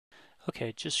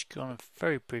Okay, just going to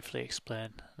very briefly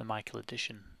explain the Michael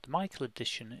addition. The Michael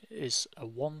addition is a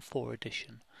 1,4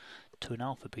 addition to an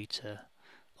alpha-beta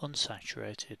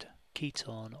unsaturated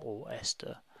ketone or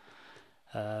ester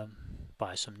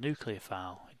by some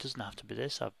nucleophile. It doesn't have to be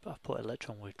this. I've put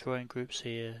electron withdrawing groups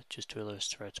here just to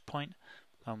illustrate a point,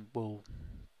 and we'll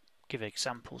give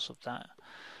examples of that.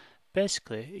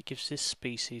 Basically, it gives this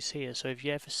species here. So if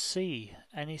you ever see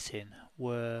anything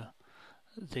where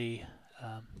the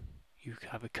you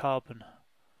have a carbon,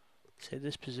 say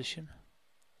this position,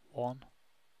 1,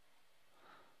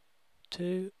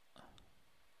 2,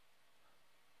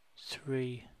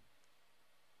 3,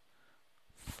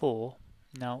 4.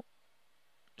 Now,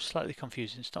 slightly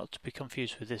confusing. It's not to be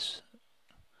confused with this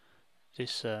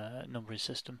numbering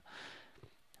system.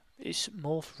 It's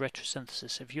more for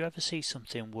retrosynthesis. If you ever see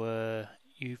something where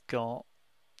you've got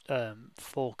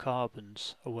 4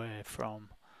 carbons away from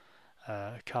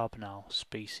a carbonyl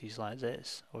species like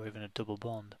this, or even a double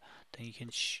bond, then you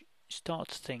can start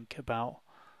to think about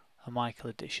a Michael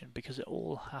addition, because it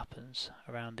all happens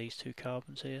around these 2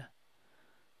 carbons here.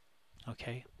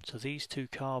 Okay, so these 2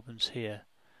 carbons here,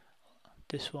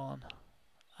 this one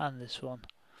and this one,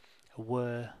 are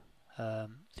where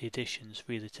the addition's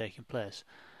really taking place.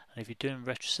 And if you're doing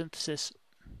retrosynthesis,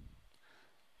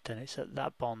 then it's at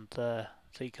that bond there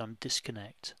that you can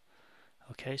disconnect.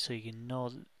 Okay, so you can know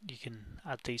that you can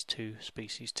add these 2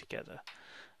 species together.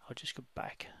 I'll just go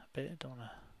back a bit, I don't want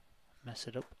to mess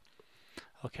it up.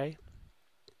 Okay,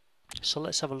 so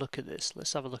let's have a look at this.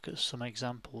 Let's have a look at some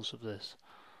examples of this.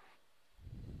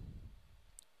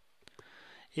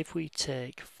 If we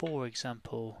take, for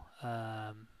example,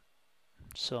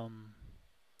 some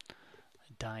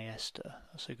diester,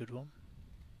 that's a good one.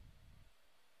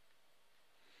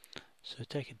 So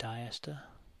take a diester,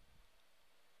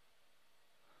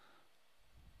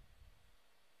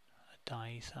 a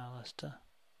diethyl ester,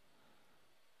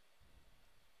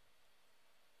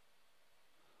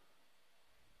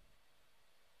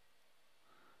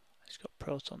 it's got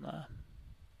proton there.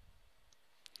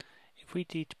 If we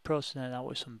deprotonate that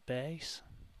with some base,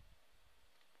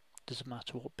 doesn't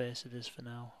matter what base it is for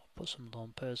now, I'll put some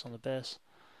lone pairs on the base.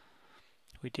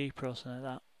 We deprotonate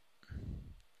that,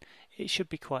 it should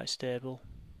be quite stable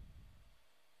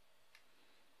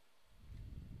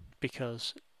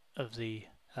because of the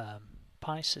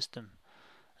pi system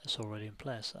that's already in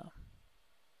place there.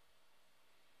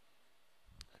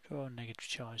 Draw a negative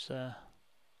charge there.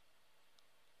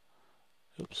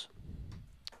 Oops.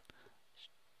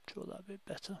 Draw that a bit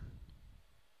better.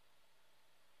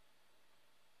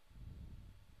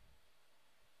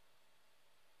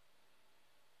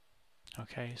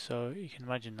 Okay, so you can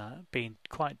imagine that being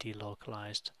quite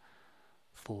delocalized,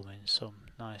 forming some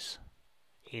nice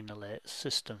enolate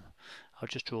system. I'll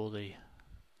just draw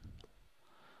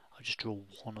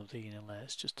one of the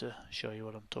enolates just to show you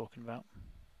what I'm talking about.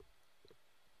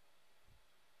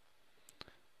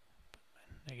 Put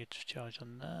my negative charge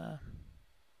on there.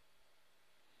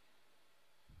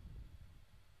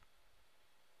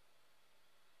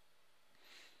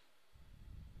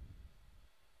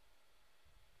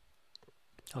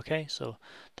 Okay, so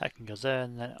that can go there,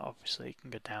 and then obviously it can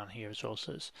go down here as well,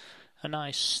 so it's a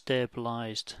nice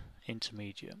stabilized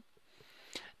intermediate.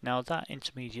 Now that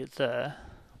intermediate there,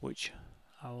 which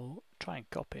I'll try and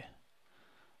copy,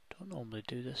 don't normally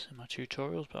do this in my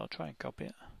tutorials, but I'll try and copy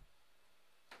it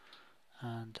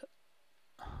and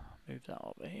move that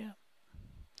over here.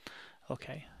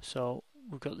 Okay, so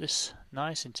we've got this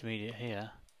nice intermediate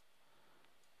here,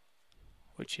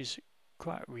 which is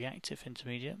quite a reactive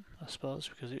intermediate, I suppose,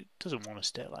 because it doesn't want to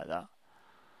stay like that,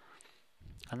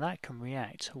 and that can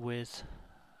react with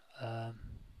a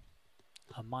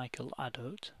Michael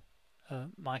adduct,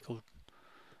 Michael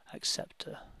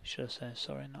acceptor, should I say,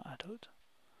 sorry, not adduct.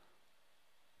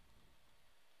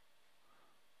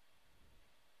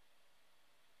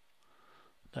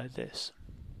 Like this.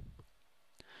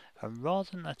 And rather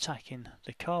than attacking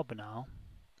the carbonyl,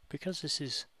 because this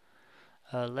is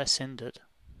less hindered,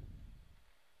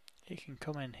 it can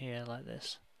come in here like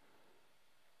this,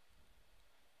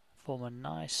 form a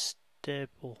nice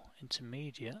stable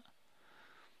intermediate,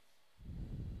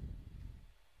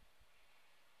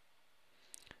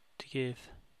 to give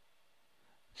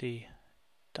the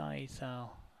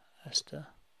diethyl ester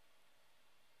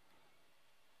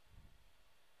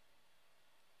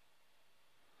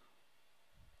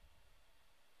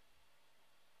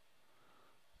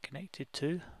connected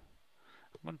to,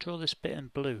 I'm going to draw this bit in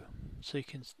blue so you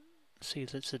can see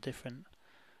that it's a different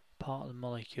part of the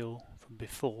molecule from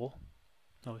before.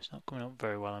 No, it's not coming up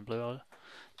very well in blue. I'll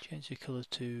change the colour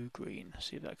to green,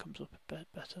 see if that comes up a bit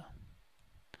better.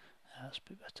 That's a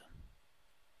bit better.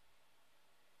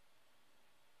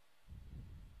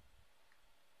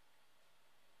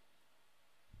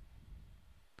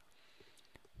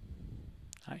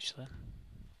 actually.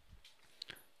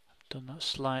 I've done that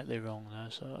slightly wrong there,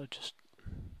 so I'll just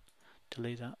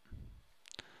delete that.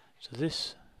 So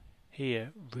this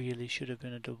here really should have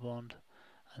been a double bond,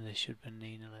 and this should have been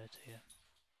the enolator here.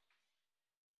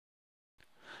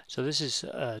 So this is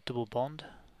a double bond.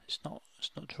 It's not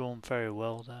drawn very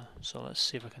well there. So let's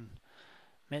see if I can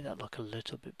make that look a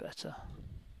little bit better.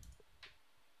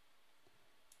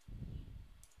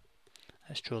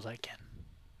 Let's draw that again.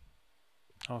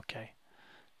 Okay,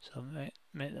 so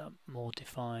make that more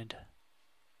defined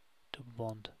double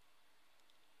bond.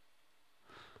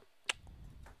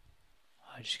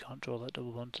 I just can't draw that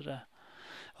double bond today.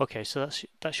 Okay, so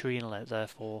that's your inlet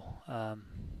therefore,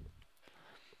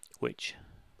 which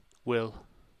will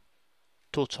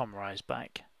tautomerize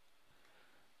back.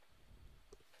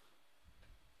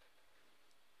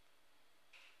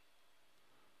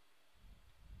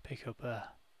 Pick up a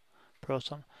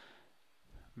proton.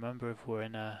 Remember, if we're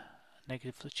in a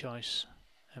negatively charged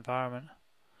environment,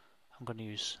 I'm going to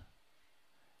use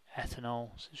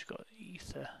ethanol. So we've got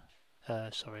ether.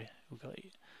 We've got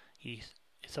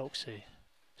ethoxy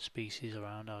species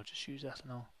around. I'll just use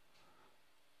ethanol.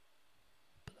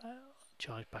 Put that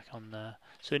charge back on there.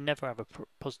 So we never have a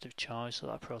positive charge, so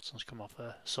that protons come off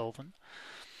a solvent,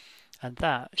 and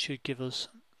that should give us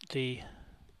the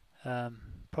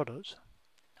product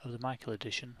of the Michael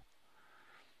addition,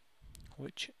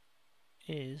 which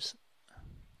is,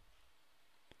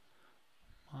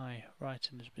 my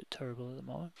writing is a bit terrible at the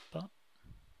moment, but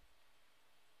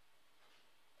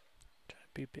try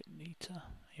to be a bit neater.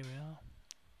 Here we are.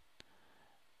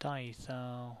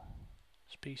 Diethyl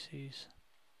species.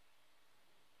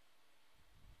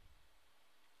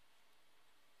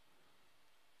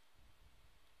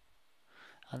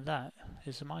 And that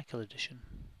is the Michael addition.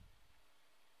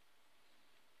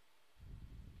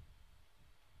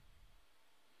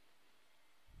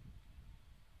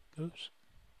 Oops.